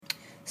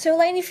So,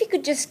 Elaine, if you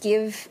could just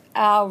give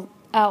our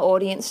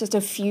audience just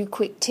a few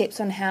quick tips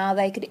on how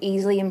they could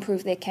easily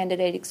improve their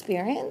candidate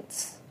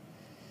experience.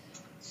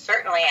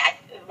 Certainly.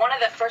 One of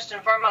the first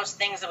and foremost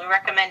things that we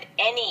recommend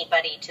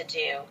anybody to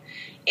do,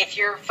 if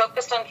you're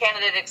focused on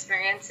candidate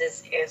experience,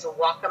 is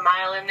walk a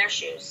mile in their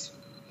shoes.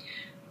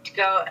 To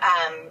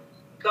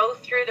go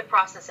through the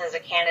process as a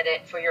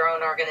candidate for your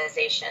own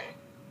organization,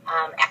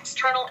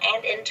 external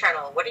and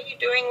internal. What are you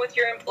doing with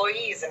your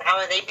employees and how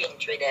are they being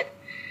treated?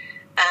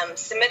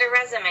 Submit a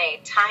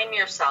resume. Time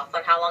yourself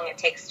on how long it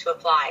takes to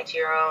apply to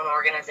your own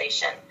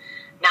organization.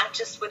 Not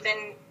just with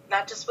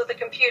a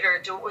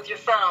computer, do it with your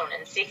phone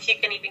and see if you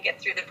can even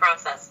get through the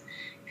process.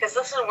 Because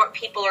this is what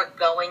people are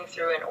going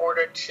through in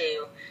order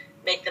to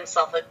make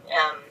themselves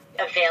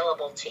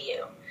available to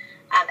you.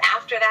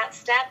 After that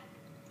step,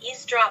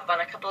 eavesdrop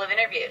on a couple of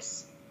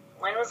interviews.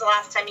 When was the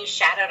last time you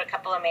shadowed a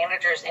couple of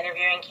managers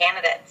interviewing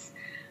candidates?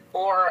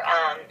 Or,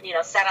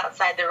 sat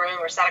outside the room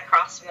or sat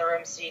across from the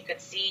room so you could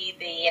see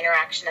the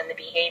interaction and the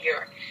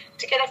behavior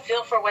to get a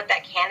feel for what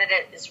that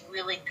candidate is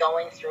really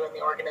going through in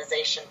the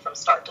organization from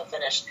start to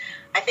finish.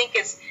 I think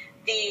it's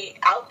the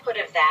output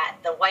of that,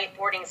 the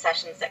whiteboarding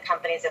sessions that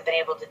companies have been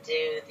able to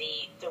do,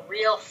 the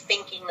real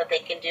thinking that they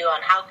can do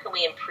on how can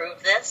we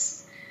improve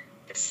this.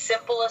 The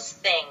simplest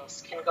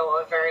things can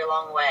go a very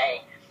long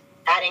way.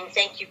 Adding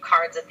thank you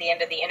cards at the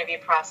end of the interview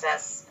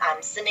process,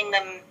 sending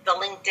them the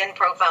LinkedIn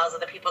profiles of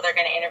the people they're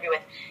going to interview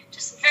with.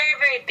 Just very,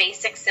 very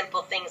basic,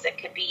 simple things that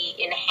could be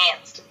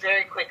enhanced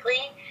very quickly,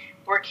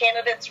 where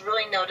candidates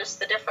really notice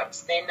the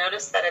difference. They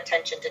notice that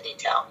attention to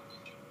detail.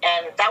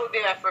 And that would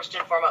be my first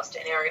and foremost to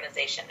any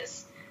organization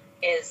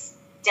is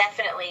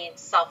definitely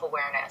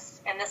self-awareness.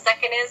 And the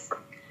second is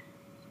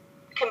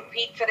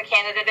compete for the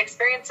Candidate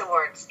Experience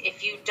Awards.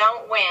 If you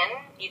don't win,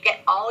 you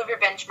get all of your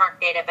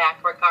benchmark data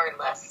back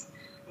regardless.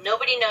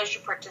 Nobody knows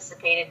you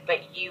participated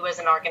but you as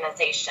an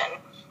organization.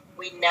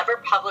 We never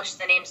publish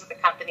the names of the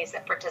companies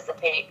that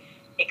participate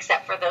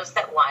except for those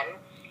that won.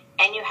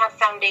 And you have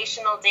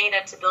foundational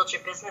data to build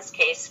your business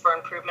case for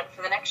improvement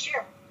for the next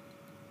year.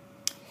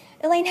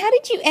 Elaine, how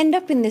did you end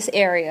up in this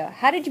area?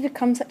 How did you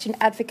become such an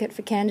advocate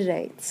for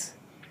candidates?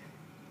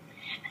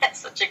 That's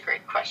such a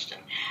great question.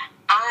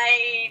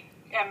 I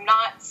am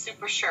not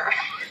super sure.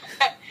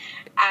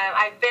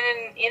 I've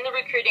been in the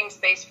recruiting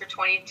space for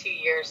 22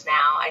 years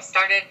now. I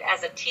started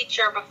as a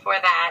teacher before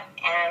that,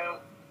 and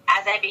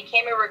as I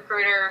became a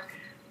recruiter,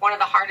 one of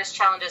the hardest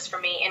challenges for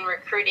me in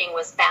recruiting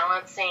was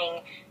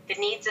balancing the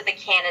needs of the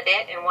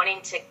candidate and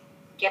wanting to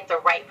get the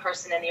right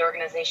person in the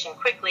organization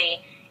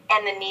quickly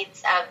and the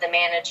needs of the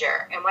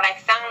manager. And what I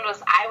found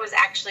was I was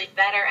actually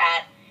better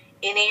at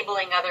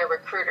enabling other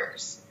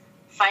recruiters,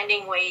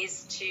 finding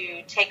ways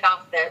to take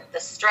off the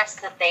stress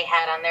that they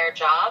had on their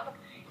job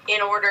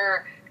in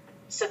order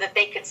so that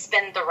they could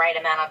spend the right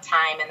amount of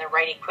time and the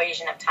right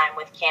equation of time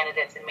with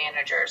candidates and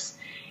managers.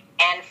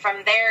 And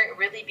from there, it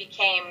really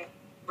became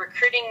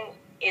recruiting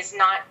is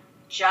not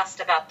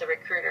just about the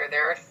recruiter.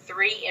 There are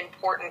three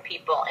important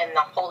people in the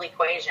whole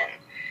equation.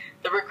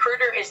 The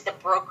recruiter is the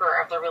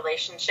broker of the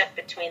relationship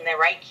between the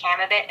right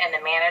candidate and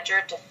the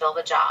manager to fill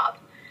the job.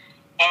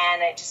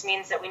 And it just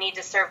means that we need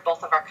to serve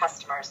both of our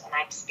customers. And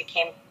I just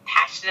became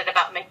passionate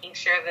about making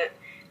sure that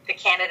the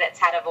candidates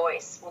had a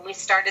voice. When we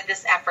started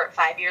this effort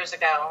 5 years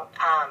ago,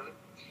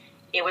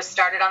 it was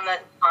started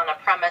on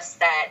a premise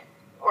that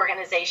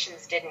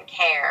organizations didn't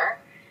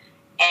care.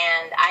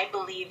 And I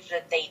believe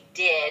that they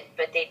did,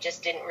 but they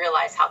just didn't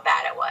realize how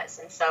bad it was.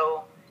 And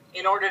so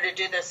in order to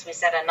do this, we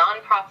said a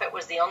nonprofit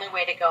was the only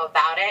way to go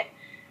about it.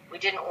 We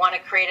didn't want to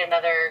create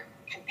another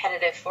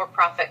competitive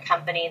for-profit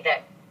company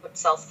that would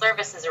sell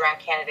services around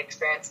candidate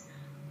experience.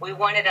 We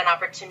wanted an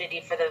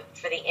opportunity for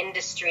the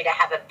industry to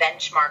have a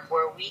benchmark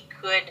where we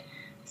could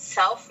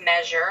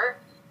self-measure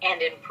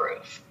and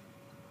improve.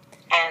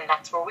 And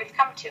that's where we've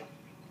come to.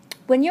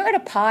 When you're at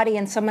a party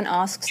and someone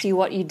asks you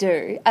what you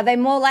do, are they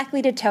more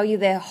likely to tell you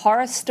their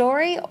horror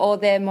story or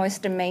their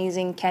most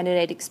amazing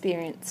candidate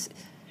experience?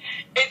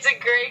 That's a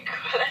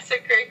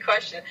great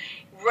question.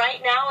 Right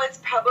now it's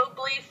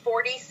probably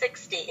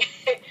 40-60.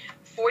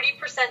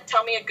 40%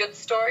 tell me a good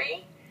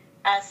story.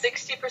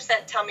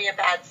 60% tell me a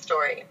bad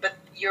story. But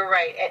you're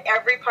right. At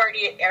every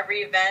party, at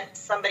every event,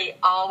 somebody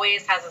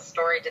always has a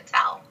story to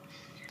tell.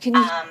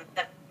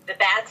 The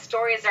bad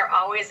stories are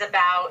always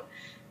about,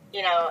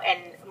 and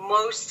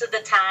most of the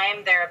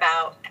time they're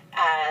about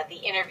the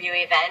interview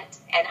event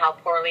and how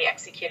poorly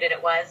executed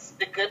it was.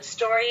 The good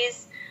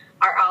stories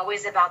are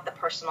always about the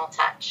personal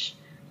touch.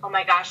 Oh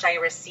my gosh, I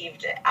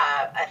received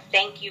a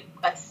thank you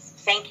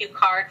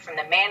card from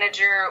the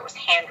manager. It was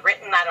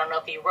handwritten. I don't know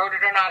if he wrote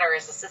it or not, or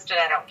his assistant.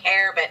 I don't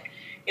care, but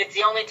it's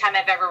the only time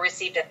I've ever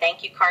received a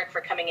thank you card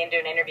for coming into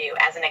an interview,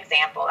 as an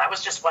example. That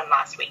was just one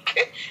last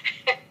week.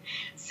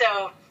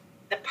 So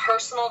the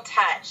personal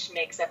touch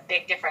makes a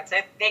big difference.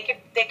 They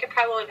could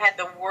probably have had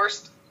the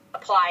worst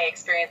apply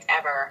experience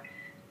ever,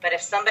 but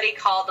if somebody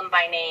called them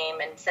by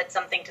name and said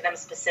something to them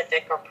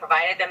specific or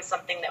provided them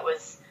something that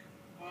was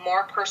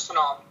more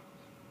personal,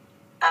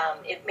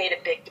 it made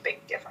a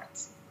big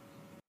difference.